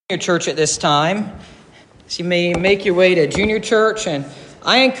Church at this time. So you may make your way to junior church, and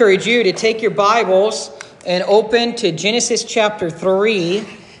I encourage you to take your Bibles and open to Genesis chapter 3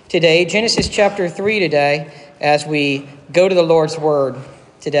 today. Genesis chapter 3 today as we go to the Lord's Word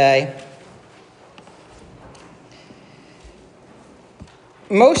today.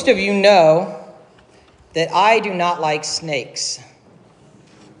 Most of you know that I do not like snakes.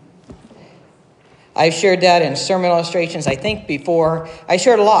 I've shared that in sermon illustrations, I think, before. I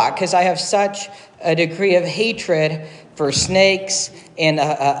shared a lot because I have such a degree of hatred for snakes and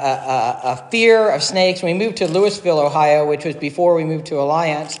a fear of snakes. When we moved to Louisville, Ohio, which was before we moved to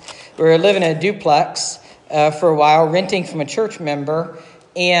Alliance, we were living in a duplex for a while, renting from a church member.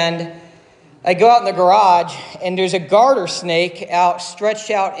 And I go out in the garage, and there's a garter snake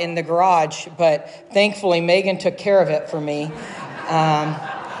stretched out in the garage. But thankfully, Megan took care of it for me.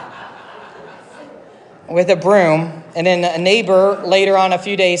 With a broom, and then a neighbor later on, a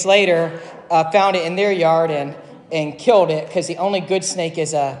few days later, found it in their yard and killed it because the only good snake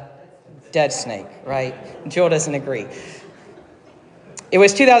is a dead snake, right? Joel doesn't agree. It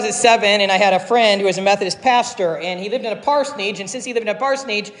was 2007, and I had a friend who was a Methodist pastor, and he lived in a parsonage, and since he lived in a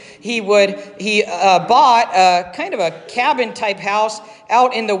parsonage, he bought a kind of a cabin-type house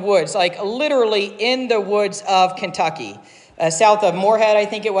out in the woods, like literally in the woods of Kentucky. South of Moorhead, I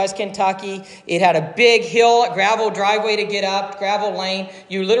think it was, Kentucky. It had a big hill, gravel driveway to get up, gravel lane.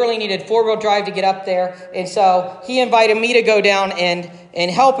 You literally needed four-wheel drive to get up there. And so he invited me to go down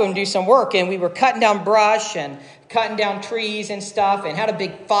and help him do some work. And we were cutting down brush and cutting down trees and stuff and had a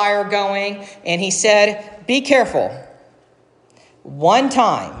big fire going. And he said, be careful. One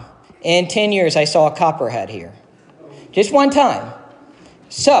time in 10 years, I saw a copperhead here. Just one time.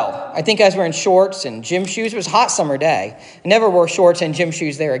 So, I think as we're in shorts and gym shoes, it was a hot summer day. I never wore shorts and gym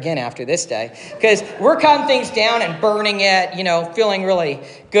shoes there again after this day. Because we're cutting things down and burning it, feeling really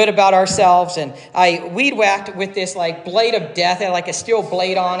good about ourselves. And I weed whacked with this blade of death. It had a steel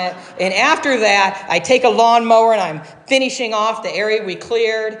blade on it. And after that, I take a lawnmower and I'm finishing off the area we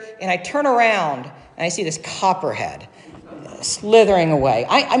cleared. And I turn around and I see this copperhead slithering away.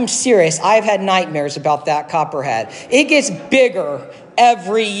 I'm serious. I've had nightmares about that copperhead. It gets bigger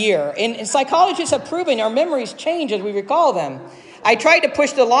every year. And psychologists have proven our memories change as we recall them. I tried to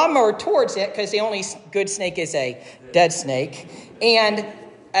push the lawnmower towards it because the only good snake is a dead snake. And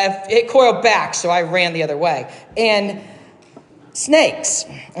it coiled back, so I ran the other way. And snakes,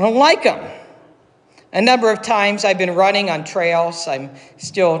 I don't like them. A number of times I've been running on trails. I'm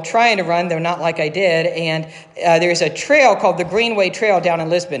still trying to run, though not like I did. And there's a trail called the Greenway Trail down in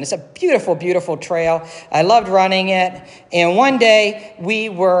Lisbon. It's a beautiful, beautiful trail. I loved running it. And one day we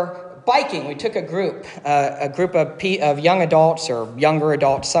were biking. We took a group of young adults or younger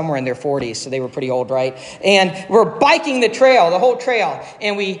adults, somewhere in their 40s, so they were pretty old, right? And we're biking the trail, the whole trail.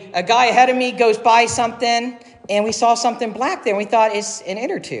 And a guy ahead of me goes by something, and we saw something black there. And we thought it's an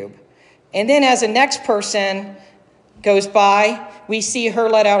inner tube. And then as the next person goes by, we see her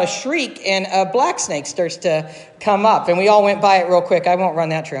let out a shriek, and a black snake starts to come up. And we all went by it real quick. I won't run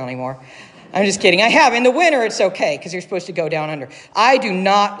that trail anymore. I'm just kidding. I have. In the winter, it's okay because you're supposed to go down under. I do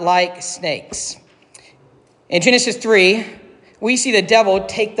not like snakes. In Genesis 3, we see the devil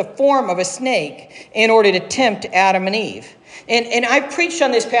take the form of a snake in order to tempt Adam and Eve. And I've preached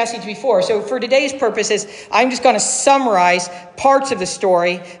on this passage before, so for today's purposes, I'm just going to summarize parts of the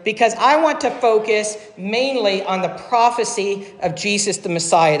story because I want to focus mainly on the prophecy of Jesus the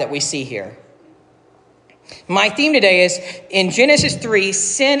Messiah that we see here. My theme today is, in Genesis 3,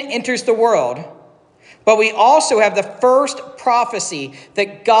 sin enters the world, but we also have the first prophecy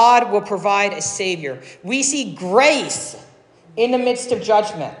that God will provide a Savior. We see grace in the midst of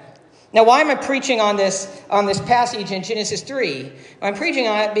judgment. Now, why am I preaching on this passage in Genesis 3? I'm preaching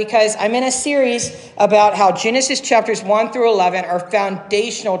on it because I'm in a series about how Genesis chapters 1 through 11 are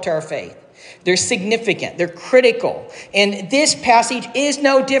foundational to our faith. They're significant. They're critical. And this passage is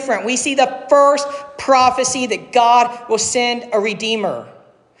no different. We see the first prophecy that God will send a Redeemer.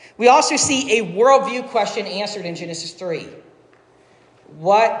 We also see a worldview question answered in Genesis 3.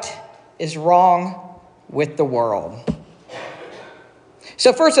 What is wrong with the world?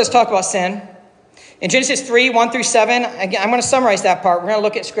 So first, let's talk about sin. In Genesis 3, 1 through 7, again, I'm going to summarize that part. We're going to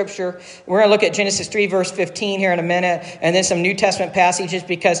look at Scripture. We're going to look at Genesis 3, verse 15 here in a minute, and then some New Testament passages,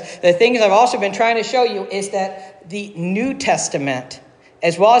 because the things I've also been trying to show you is that the New Testament,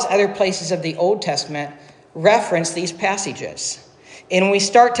 as well as other places of the Old Testament, reference these passages. And we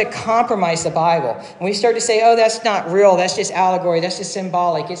start to compromise the Bible, and we start to say, oh, that's not real, that's just allegory, that's just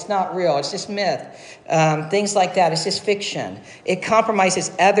symbolic, it's not real, it's just myth, things like that, it's just fiction. It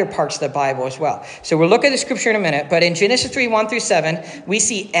compromises other parts of the Bible as well. So we'll look at the scripture in a minute, but in Genesis 3, 1 through 7, we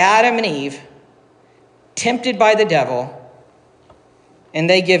see Adam and Eve tempted by the devil, and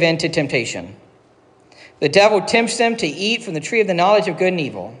they give in to temptation. The devil tempts them to eat from the tree of the knowledge of good and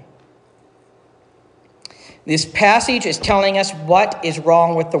evil. This passage is telling us what is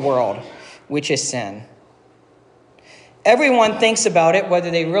wrong with the world, which is sin. Everyone thinks about it,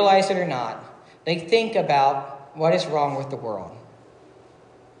 whether they realize it or not. They think about what is wrong with the world.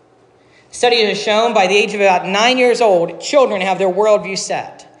 Studies have shown by the age of about 9 years old, children have their worldview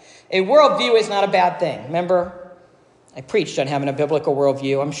set. A worldview is not a bad thing. Remember, I preached on having a biblical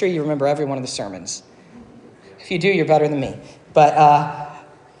worldview. I'm sure you remember every one of the sermons. If you do, you're better than me. But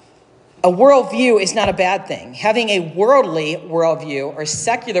a worldview is not a bad thing. Having a worldly worldview or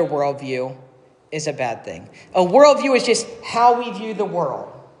secular worldview is a bad thing. A worldview is just how we view the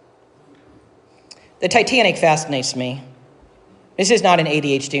world. The Titanic fascinates me. This is not an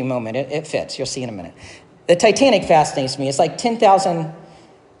ADHD moment. It fits. You'll see in a minute. The Titanic fascinates me. It's like 10,000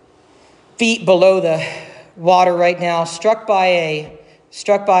 feet below the water right now, struck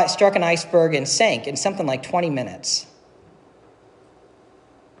an iceberg and sank in something like 20 minutes.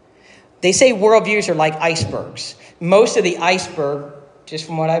 They say worldviews are like icebergs. Most of the iceberg, just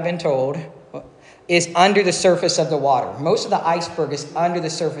from what I've been told, is under the surface of the water. Most of the iceberg is under the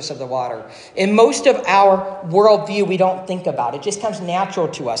surface of the water. In most of our worldview, we don't think about it. It just comes natural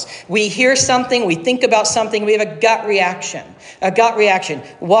to us. We hear something, we think about something, we have a gut reaction. A gut reaction.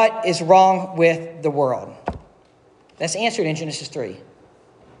 What is wrong with the world? That's answered in Genesis 3.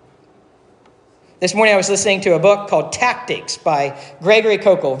 This morning I was listening to a book called Tactics by Gregory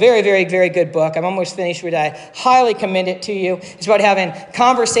Koukl. Very, very, very good book. I'm almost finished with it. I highly commend it to you. It's about having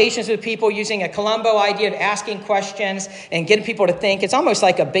conversations with people using a Columbo idea of asking questions and getting people to think. It's almost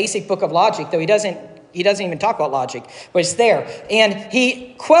like a basic book of logic, though he doesn't even talk about logic, but it's there. And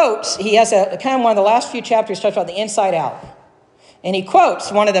he has a kind of one of the last few chapters talks about the inside out. And he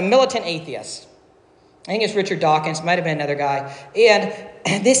quotes one of the militant atheists. I think it's Richard Dawkins, might have been another guy.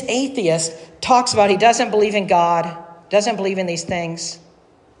 And this atheist talks about he doesn't believe in God, doesn't believe in these things.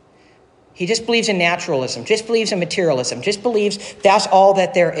 He just believes in naturalism, just believes in materialism, just believes that's all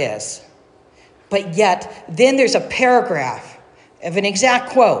that there is. But yet, then there's a paragraph of an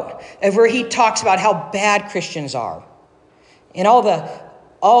exact quote of where he talks about how bad Christians are. And all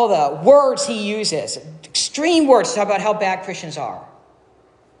the words he uses, extreme words to talk about how bad Christians are.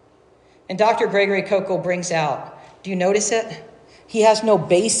 And Dr. Gregory Koukl brings out, do you notice it? He has no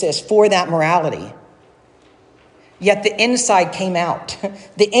basis for that morality. Yet the inside came out.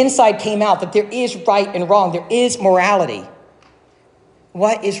 The inside came out that there is right and wrong. There is morality.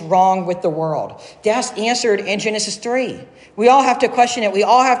 What is wrong with the world? That's answered in Genesis 3. We all have to question it. We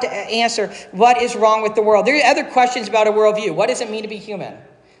all have to answer what is wrong with the world. There are other questions about a worldview. What does it mean to be human?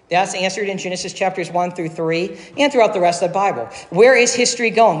 That's answered in Genesis chapters 1 through 3 and throughout the rest of the Bible. Where is history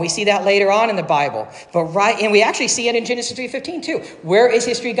going? We see that later on in the Bible. And we actually see it in Genesis 3:15 too. Where is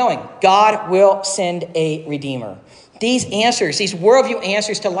history going? God will send a redeemer. These answers, these worldview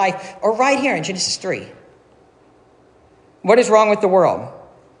answers to life are right here in Genesis 3. What is wrong with the world?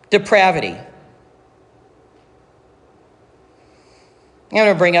 Depravity. I'm going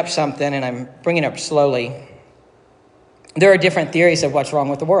to bring up something, and I'm bringing it up slowly. There are different theories of what's wrong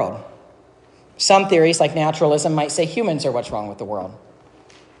with the world. Some theories, like naturalism, might say humans are what's wrong with the world.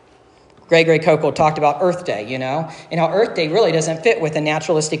 Gregory Koukl talked about Earth Day, and how Earth Day really doesn't fit with a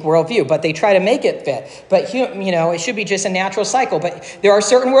naturalistic worldview, but they try to make it fit. But, it should be just a natural cycle. But there are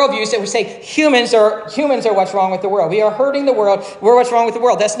certain worldviews that would say humans are what's wrong with the world. We are hurting the world. We're what's wrong with the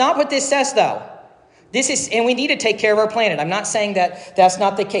world. That's not what this says, though. And we need to take care of our planet. I'm not saying that that's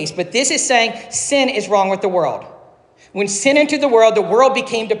not the case, but this is saying sin is wrong with the world. When sin entered the world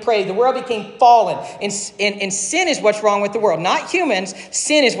became depraved. The world became fallen. And sin is what's wrong with the world. Not humans.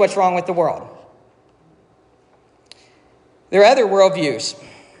 Sin is what's wrong with the world. There are other worldviews,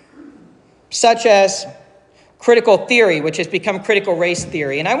 such as critical theory, which has become critical race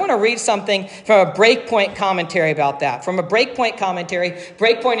theory. And I want to read something from a Breakpoint commentary about that. From a Breakpoint commentary,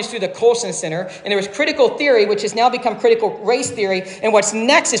 Breakpoint is through the Colson Center, and there was critical theory, which has now become critical race theory, and what's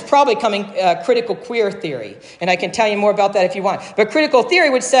next is probably coming critical queer theory. And I can tell you more about that if you want. But critical theory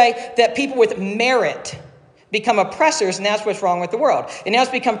would say that people with merit become oppressors, and that's what's wrong with the world. And now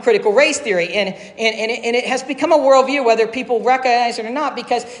it's become critical race theory, and it has become a worldview, whether people recognize it or not,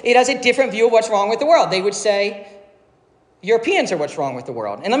 because it has a different view of what's wrong with the world. They would say Europeans are what's wrong with the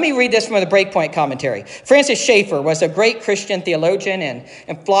world. And let me read this from the Breakpoint commentary. Francis Schaeffer was a great Christian theologian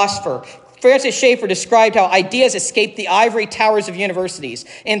and philosopher. Francis Schaeffer described how ideas escaped the ivory towers of universities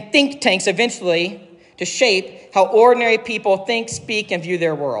and think tanks eventually to shape how ordinary people think, speak, and view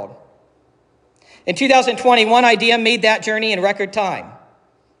their world. In 2020, one idea made that journey in record time.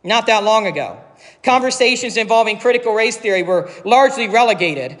 Not that long ago, conversations involving critical race theory were largely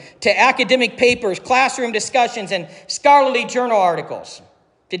relegated to academic papers, classroom discussions, and scholarly journal articles.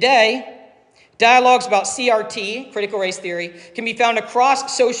 Today, dialogues about CRT, critical race theory, can be found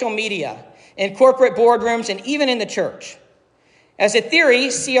across social media, in corporate boardrooms, and even in the church. As a theory,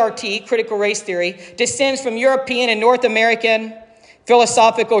 CRT, critical race theory, descends from European and North American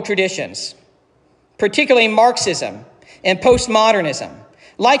philosophical traditions, particularly Marxism and postmodernism.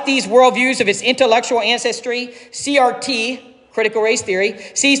 Like these worldviews of its intellectual ancestry, CRT, critical race theory,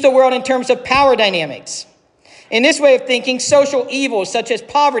 sees the world in terms of power dynamics. In this way of thinking, social evils such as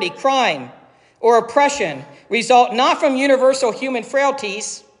poverty, crime, or oppression result not from universal human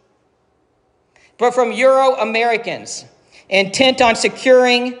frailties, but from Euro-Americans intent on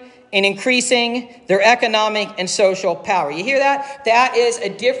securing and increasing their economic and social power. You hear that? That is a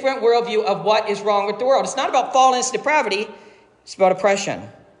different worldview of what is wrong with the world. It's not about fallenness, depravity. It's about oppression.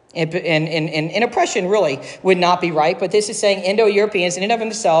 And oppression really would not be right, but this is saying Indo-Europeans in and of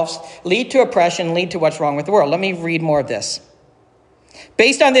themselves lead to oppression, lead to what's wrong with the world. Let me read more of this.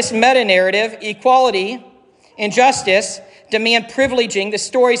 Based on this meta-narrative, equality and justice demand privileging the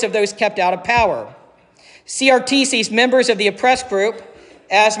stories of those kept out of power. CRT sees members of the oppressed group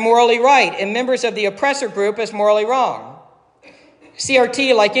as morally right and members of the oppressor group as morally wrong.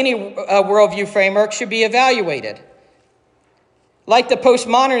 CRT, like any worldview framework, should be evaluated. Like the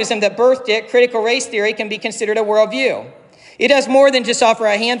postmodernism that birthed it, critical race theory can be considered a worldview. It does more than just offer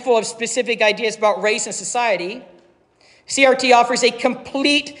a handful of specific ideas about race and society. CRT offers a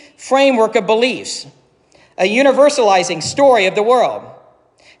complete framework of beliefs, a universalizing story of the world.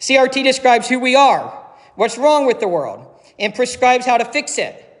 CRT describes who we are, what's wrong with the world, and prescribes how to fix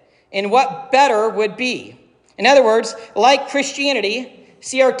it and what better would be. In other words, like Christianity,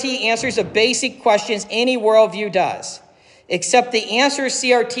 CRT answers the basic questions any worldview does, except the answers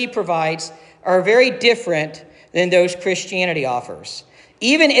CRT provides are very different than those Christianity offers.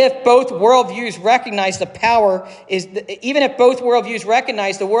 Even if both worldviews recognize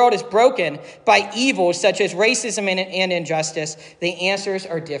the world is broken by evils such as racism and injustice, the answers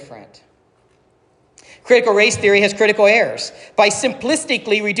are different. Critical race theory has critical errors. By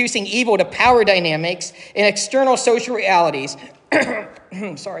simplistically reducing evil to power dynamics and external social realities,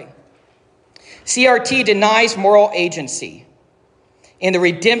 CRT denies moral agency and the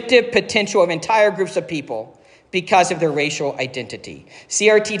redemptive potential of entire groups of people because of their racial identity.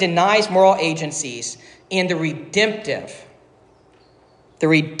 CRT denies moral agencies and the redemptive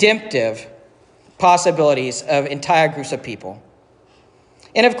possibilities of entire groups of people.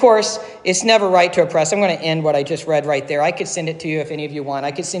 And of course, it's never right to oppress. I'm going to end what I just read right there. I could send it to you if any of you want.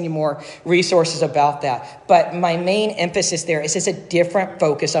 I could send you more resources about that. But my main emphasis there is it's a different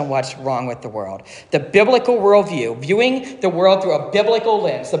focus on what's wrong with the world. The biblical worldview, viewing the world through a biblical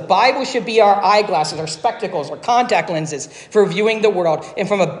lens. The Bible should be our eyeglasses, our spectacles, our contact lenses for viewing the world. And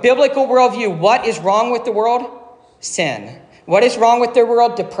from a biblical worldview, what is wrong with the world? Sin. What is wrong with the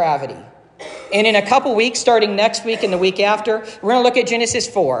world? Depravity. And in a couple weeks, starting next week and the week after, we're going to look at Genesis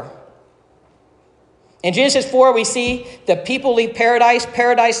 4. In Genesis 4, we see the people leave paradise.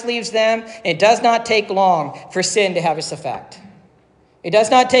 Paradise leaves them. And it does not take long for sin to have its effect. It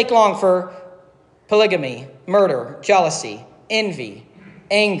does not take long for polygamy, murder, jealousy, envy,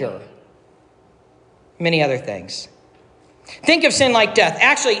 anger, many other things. Think of sin like death.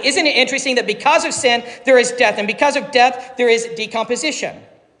 Actually, isn't it interesting that because of sin, there is death, and because of death, there is decomposition?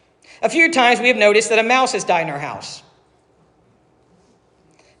 A few times we have noticed that a mouse has died in our house.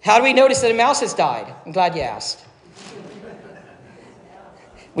 How do we notice that a mouse has died? I'm glad you asked.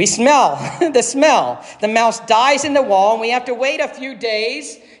 We smell the smell. The mouse dies in the wall, and we have to wait a few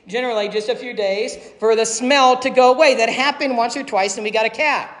days, generally just a few days, for the smell to go away. That happened once or twice, and we got a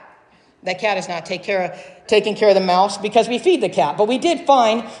cat. That cat is not taking care of the mouse because we feed the cat. But we did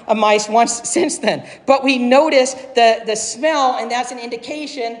find a mice once since then. But we noticed the smell, and that's an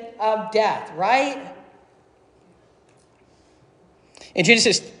indication of death, right? In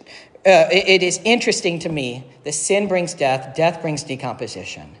Genesis, it is interesting to me that sin brings death, death brings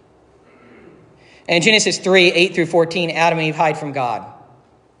decomposition. And in Genesis 3, 8 through 14, Adam and Eve hide from God.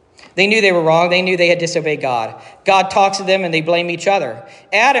 They knew they were wrong. They knew they had disobeyed God. God talks to them and they blame each other.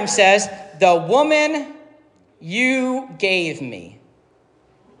 Adam says, "The woman you gave me."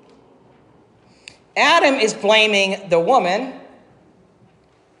 Adam is blaming the woman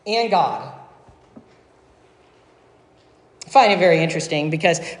and God. I find it very interesting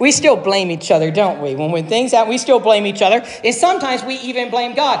because we still blame each other, don't we? When things happen, we still blame each other. And sometimes we even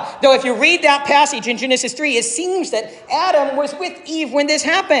blame God. Though if you read that passage in Genesis 3, it seems that Adam was with Eve when this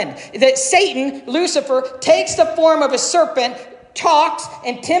happened. That Satan, Lucifer, takes the form of a serpent, talks,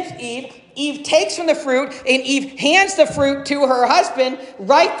 and tempts Eve. Eve takes from the fruit, and Eve hands the fruit to her husband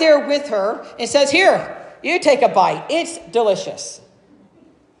right there with her and says, "Here, you take a bite. It's delicious."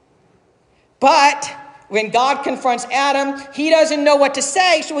 But when God confronts Adam, he doesn't know what to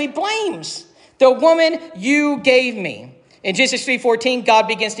say, so he blames the woman you gave me. In Genesis 3:14, God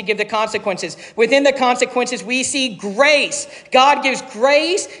begins to give the consequences. Within the consequences, we see grace. God gives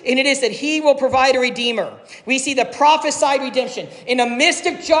grace, and it is that he will provide a redeemer. We see the prophesied redemption. In the midst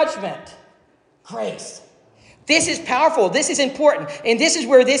of judgment, grace. This is powerful. This is important. And this is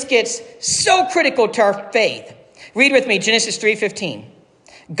where this gets so critical to our faith. Read with me, Genesis 3:15.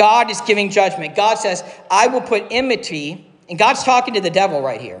 God is giving judgment. God says, I will put enmity, and God's talking to the devil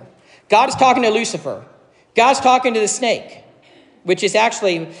right here. God is talking to Lucifer. God's talking to the snake, which is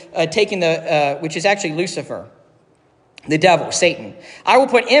actually which is actually Lucifer, the devil, Satan. I will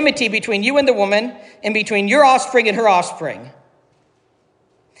put enmity between you and the woman, and between your offspring and her offspring.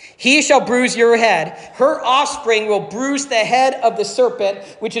 He shall bruise your head. Her offspring will bruise the head of the serpent,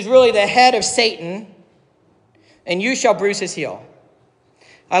 which is really the head of Satan, and you shall bruise his heel.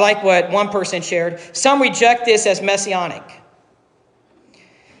 I like what one person shared. Some reject this as messianic.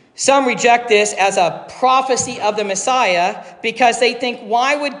 Some reject this as a prophecy of the Messiah because they think,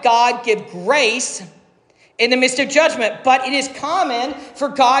 why would God give grace in the midst of judgment? But it is common for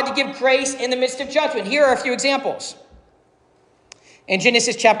God to give grace in the midst of judgment. Here are a few examples. In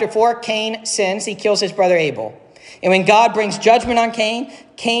Genesis chapter 4, Cain sins. He kills his brother Abel. And when God brings judgment on Cain,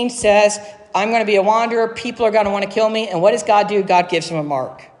 Cain says, I'm going to be a wanderer. People are going to want to kill me. And what does God do? God gives him a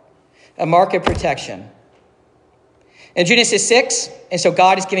mark of protection. In Genesis 6, and so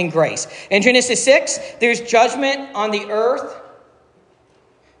God is giving grace. In Genesis 6, there's judgment on the earth.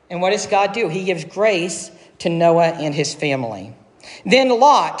 And what does God do? He gives grace to Noah and his family. Then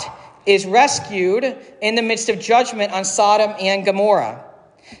Lot is rescued in the midst of judgment on Sodom and Gomorrah.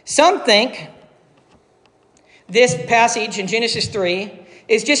 Some think this passage in Genesis 3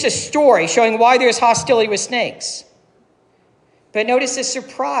 is just a story showing why there's hostility with snakes. But notice the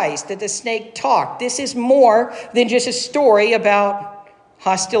surprise that the snake talked. This is more than just a story about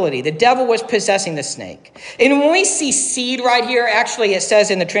hostility. The devil was possessing the snake. And when we see seed right here, actually it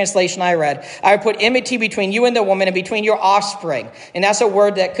says in the translation I read, I will put enmity between you and the woman and between your offspring. And that's a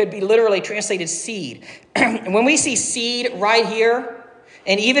word that could be literally translated seed. And when we see seed right here,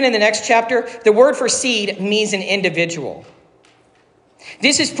 and even in the next chapter, the word for seed means an individual.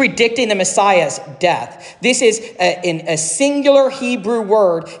 This is predicting the Messiah's death. This is a singular Hebrew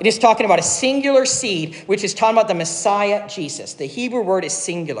word. It is talking about a singular seed, which is talking about the Messiah, Jesus. The Hebrew word is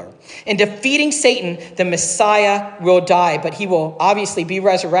singular. In defeating Satan, the Messiah will die, but he will obviously be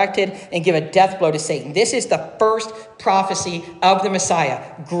resurrected and give a death blow to Satan. This is the first prophecy of the Messiah.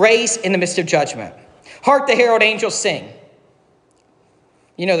 Grace in the midst of judgment. Hark the herald angels sing.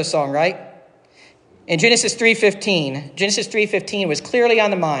 You know the song, right? In Genesis 3:15 was clearly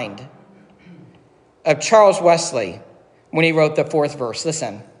on the mind of Charles Wesley when he wrote the fourth verse.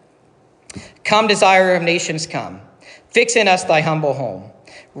 Listen. Come, desire of nations, come. Fix in us thy humble home.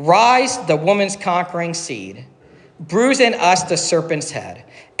 Rise, the woman's conquering seed. Bruise in us the serpent's head.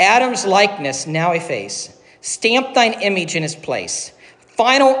 Adam's likeness now efface. Stamp thine image in his place.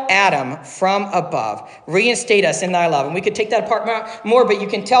 Final Adam from above. Reinstate us in thy love. And we could take that apart more, but you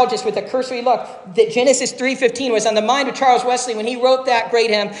can tell just with a cursory look that Genesis 3:15 was on the mind of Charles Wesley when he wrote that great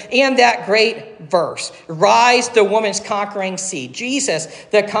hymn and that great verse. Rise, the woman's conquering seed. Jesus,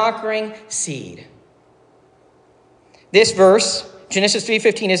 the conquering seed. This verse, Genesis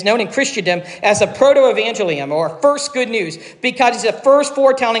 3:15, is known in Christendom as the proto-evangelium, or first good news, because it's the first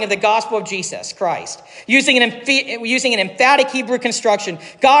foretelling of the gospel of Jesus Christ. Using an emphatic Hebrew construction,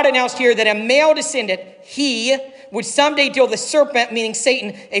 God announced here that a male descendant, he, would someday deal the serpent, meaning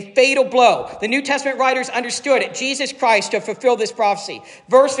Satan, a fatal blow. The New Testament writers understood it, Jesus Christ, to fulfill this prophecy.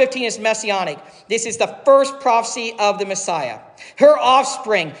 Verse 15 is messianic. This is the first prophecy of the Messiah. Her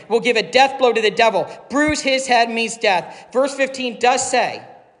offspring will give a death blow to the devil. Bruise his head means death. Verse 15 does say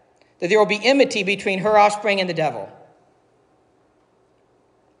that there will be enmity between her offspring and the devil.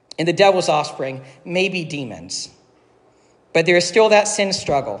 And the devil's offspring may be demons. But there is still that sin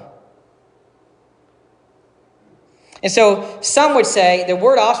struggle. And so some would say the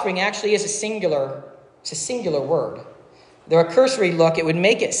word offspring actually is a singular word. Though a cursory look, it would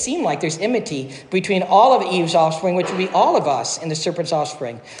make it seem like there's enmity between all of Eve's offspring, which would be all of us, and the serpent's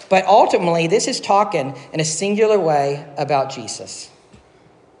offspring. But ultimately, this is talking in a singular way about Jesus.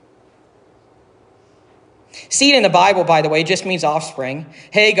 Seed in the Bible, by the way, just means offspring.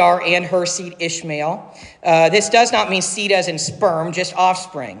 Hagar and her seed Ishmael. This does not mean seed as in sperm, just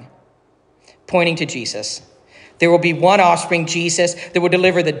offspring, pointing to Jesus. There will be one offspring, Jesus, that will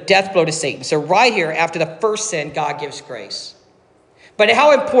deliver the death blow to Satan. So right here, after the first sin, God gives grace. But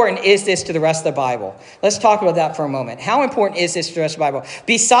how important is this to the rest of the Bible? Let's talk about that for a moment. How important is this to the rest of the Bible?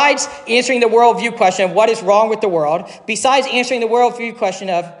 Besides answering the worldview question of what is wrong with the world, besides answering the worldview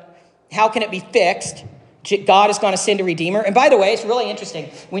question of how can it be fixed, God is going to send a Redeemer. And by the way, it's really interesting.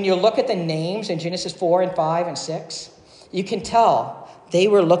 When you look at the names in Genesis 4 and 5 and 6, you can tell they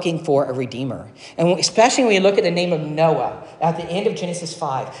were looking for a Redeemer. And especially when you look at the name of Noah at the end of Genesis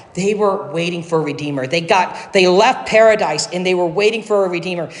 5, they were waiting for a Redeemer. They left paradise and they were waiting for a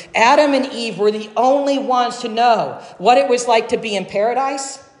Redeemer. Adam and Eve were the only ones to know what it was like to be in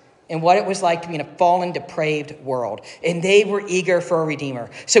paradise and what it was like to be in a fallen, depraved world. And they were eager for a Redeemer.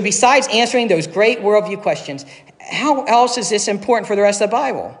 So besides answering those great worldview questions, how else is this important for the rest of the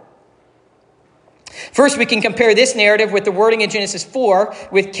Bible? First, we can compare this narrative with the wording in Genesis 4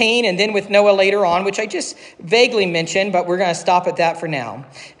 with Cain and then with Noah later on, which I just vaguely mentioned, but we're going to stop at that for now.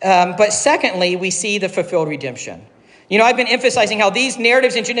 But secondly, we see the fulfilled redemption. You know, I've been emphasizing how these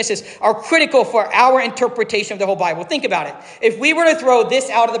narratives in Genesis are critical for our interpretation of the whole Bible. Think about it. If we were to throw this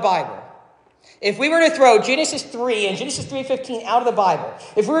out of the Bible, if we were to throw Genesis 3 and Genesis 3:15 out of the Bible,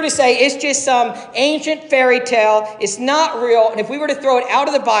 if we were to say it's just some ancient fairy tale, it's not real, and if we were to throw it out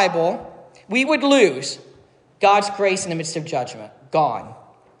of the Bible, we would lose God's grace in the midst of judgment. Gone.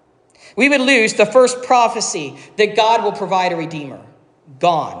 We would lose the first prophecy that God will provide a Redeemer.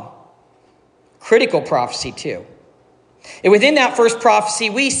 Gone. Critical prophecy, too. And within that first prophecy,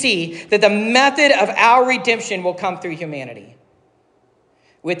 we see that the method of our redemption will come through humanity.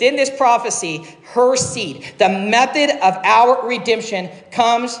 Within this prophecy, her seed, the method of our redemption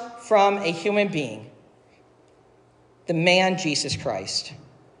comes from a human being, the man Jesus Christ.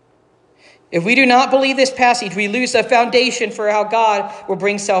 If we do not believe this passage, we lose the foundation for how God will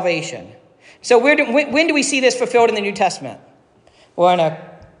bring salvation. So when do we see this fulfilled in the New Testament? Well, in a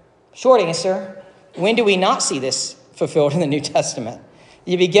short answer, when do we not see this fulfilled in the New Testament?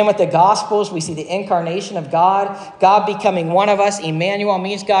 You begin with the Gospels. We see the incarnation of God, God becoming one of us. Emmanuel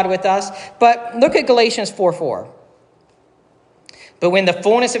means God with us. But look at Galatians 4:4. But when the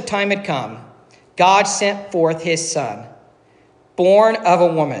fullness of time had come, God sent forth his Son, born of a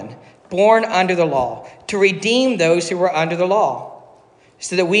woman, born under the law, to redeem those who were under the law,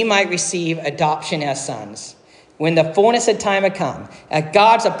 so that we might receive adoption as sons. When the fullness of time had come, at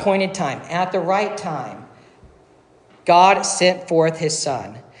God's appointed time, at the right time, God sent forth his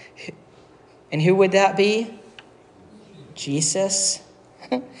Son. And who would that be? Jesus.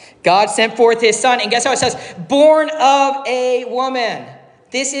 God sent forth his Son. And guess how it says? Born of a woman.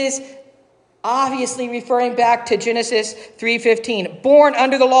 This is obviously referring back to Genesis 3:15. Born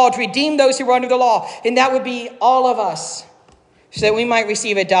under the law to redeem those who were under the law. And that would be all of us, so that we might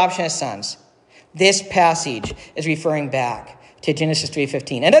receive adoption as sons. This passage is referring back to Genesis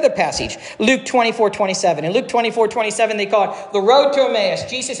 3:15. Another passage, Luke 24:27. In Luke 24:27, they call it the road to Emmaus.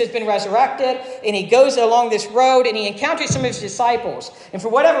 Jesus has been resurrected, and he goes along this road, and he encounters some of his disciples. And for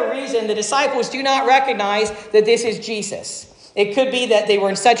whatever reason, the disciples do not recognize that this is Jesus. It could be that they were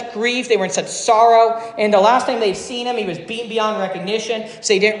in such grief, they were in such sorrow, and the last time they'd seen him, he was beaten beyond recognition,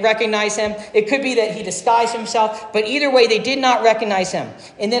 so they didn't recognize him. It could be that he disguised himself, but either way, they did not recognize him.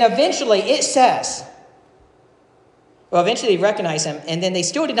 And then eventually, it says, eventually they recognized him, and then they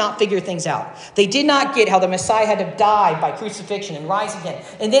still did not figure things out. They did not get how the Messiah had to die by crucifixion and rise again.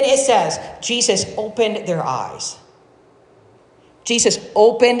 And then it says, Jesus opened their eyes. Jesus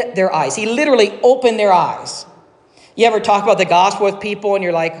opened their eyes. He literally opened their eyes. You ever talk about the gospel with people and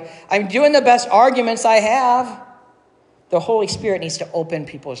you're like, I'm doing the best arguments I have? The Holy Spirit needs to open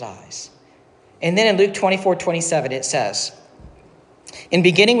people's eyes. And then in Luke 24:27, it says, in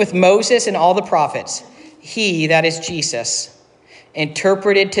beginning with Moses and all the prophets, he, that is Jesus,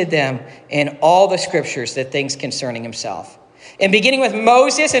 interpreted to them in all the scriptures the things concerning himself. And beginning with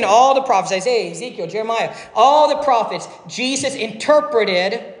Moses and all the prophets, Isaiah, Ezekiel, Jeremiah, all the prophets, Jesus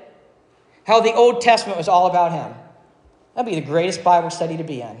interpreted how the Old Testament was all about him. That'd be the greatest Bible study to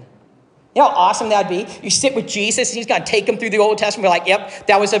be in. You know how awesome that'd be? You sit with Jesus, and he's going to take them through the Old Testament. We're like, yep,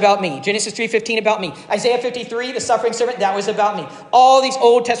 that was about me. Genesis 3:15 about me. Isaiah 53, the suffering servant, that was about me. All these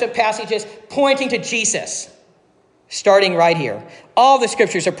Old Testament passages pointing to Jesus. starting right here. All the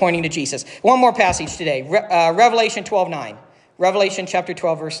scriptures are pointing to Jesus. One more passage today, Revelation 12:9. Revelation chapter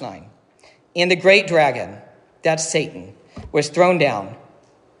 12, verse 9. And the great dragon, that's Satan, was thrown down,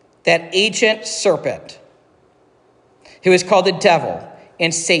 that ancient serpent, who is called the devil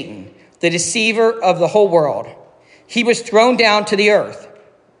and Satan, the deceiver of the whole world. He was thrown down to the earth,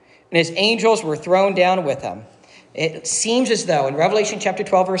 and his angels were thrown down with him. It seems as though in Revelation chapter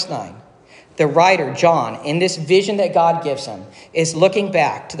 12, verse 9, the writer, John, in this vision that God gives him, is looking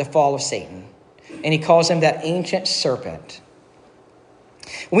back to the fall of Satan, and he calls him that ancient serpent.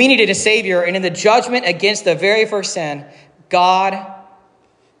 We needed a Savior, and in the judgment against the very first sin, God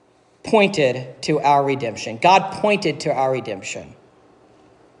pointed to our redemption. God pointed to our redemption.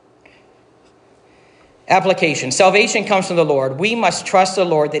 Application. Salvation comes from the Lord. We must trust the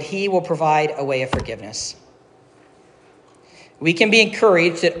Lord that he will provide a way of forgiveness. We can be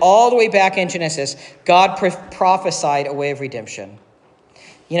encouraged that all the way back in Genesis, God prophesied a way of redemption.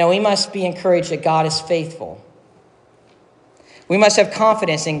 We must be encouraged that God is faithful. We must have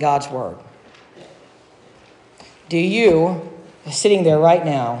confidence in God's word. Do you, sitting there right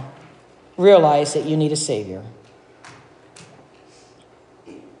now, realize that you need a Savior?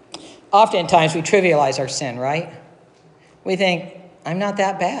 Oftentimes we trivialize our sin, right? We think, I'm not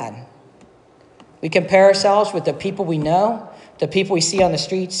that bad. We compare ourselves with the people we know, the people we see on the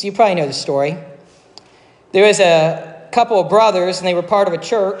streets. You probably know the story. There was a couple of brothers, and they were part of a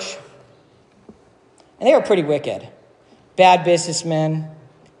church, and they were pretty wicked. Bad businessmen,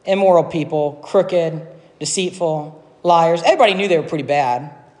 immoral people, crooked, deceitful, liars. Everybody knew they were pretty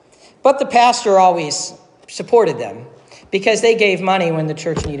bad. But the pastor always supported them because they gave money when the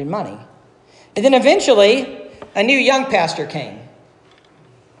church needed money. And then eventually, a new young pastor came.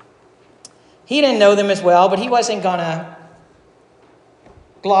 He didn't know them as well, but he wasn't going to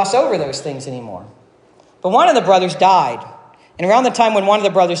gloss over those things anymore. But one of the brothers died. And around the time when one of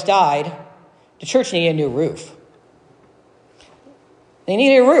the brothers died, the church needed a new roof. They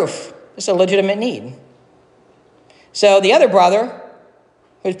needed a roof. It's a legitimate need. So the other brother,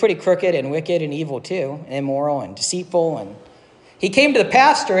 who was pretty crooked and wicked and evil too, and immoral and deceitful, and he came to the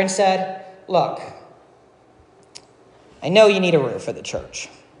pastor and said, look, I know you need a roof for the church.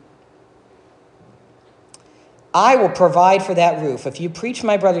 I will provide for that roof if you preach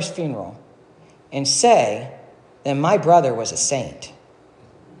my brother's funeral and say that my brother was a saint.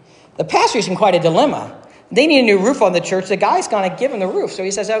 The pastor's in quite a dilemma. They need a new roof on the church. The guy's going to give him the roof. So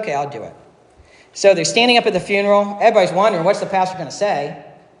he says, okay, I'll do it. So they're standing up at the funeral. Everybody's wondering, what's the pastor going to say?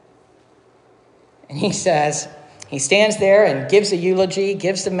 And he stands there and gives a eulogy,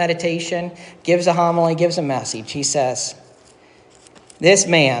 gives the meditation, gives a homily, gives a message. He says, this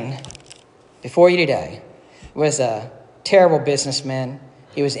man before you today was a terrible businessman.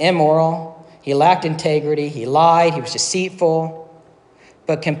 He was immoral. He lacked integrity. He lied. He was deceitful.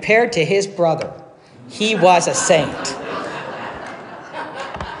 But compared to his brother, he was a saint.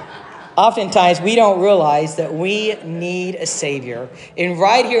 Oftentimes, we don't realize that we need a Savior. And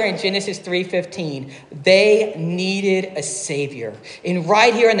right here in Genesis 3:15, they needed a Savior. And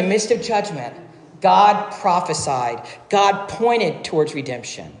right here in the midst of judgment, God prophesied. God pointed towards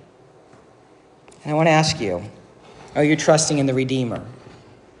redemption. And I want to ask you, are you trusting in the Redeemer?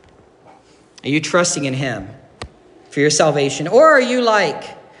 Are you trusting in him for your salvation? Or are you like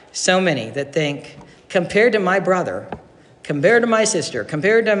so many that think, compared to my brother, compared to my sister,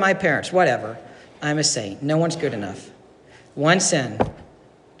 compared to my parents, whatever, I'm a saint. No one's good enough. One sin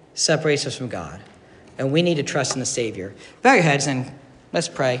separates us from God. And we need to trust in the Savior. Bow your heads and let's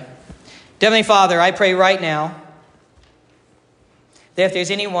pray. Heavenly Father, I pray right now that if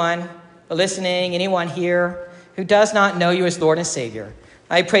there's anyone listening, anyone here who does not know you as Lord and Savior,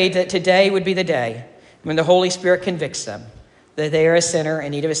 I pray that today would be the day when the Holy Spirit convicts them that they are a sinner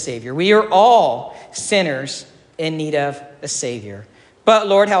in need of a Savior. We are all sinners in need of a Savior. But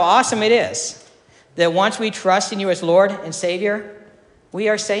Lord, how awesome it is that once we trust in you as Lord and Savior, we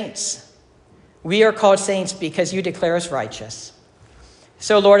are saints. We are called saints because you declare us righteous.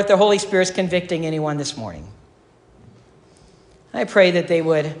 So Lord, if the Holy Spirit is convicting anyone this morning, I pray that they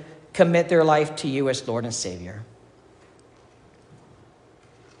would commit their life to you as Lord and Savior.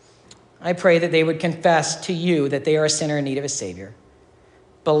 I pray that they would confess to you that they are a sinner in need of a Savior.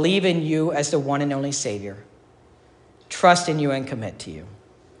 Believe in you as the one and only Savior. Trust in you and commit to you.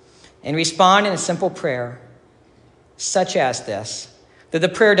 And respond in a simple prayer such as this, that the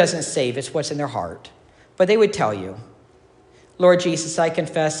prayer doesn't save, it's what's in their heart. But they would tell you, Lord Jesus, I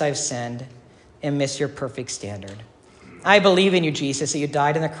confess I've sinned and missed your perfect standard. I believe in you, Jesus, that you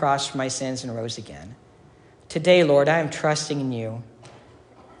died on the cross for my sins and rose again. Today, Lord, I am trusting in you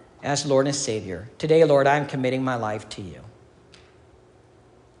as Lord and Savior. Today, Lord, I'm committing my life to you.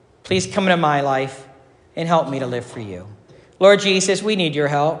 Please come into my life and help me to live for you. Lord Jesus, we need your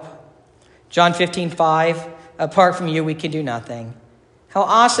help. John 15:5, apart from you, we can do nothing. How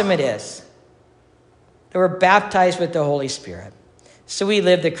awesome it is that we're baptized with the Holy Spirit. So we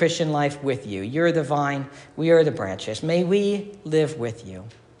live the Christian life with you. You're the vine, we are the branches. May we live with you.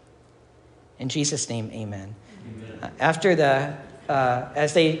 In Jesus' name, amen. After they're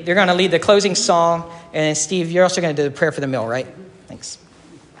going to lead the closing song, and Steve, you're also going to do the prayer for the meal, right? Thanks.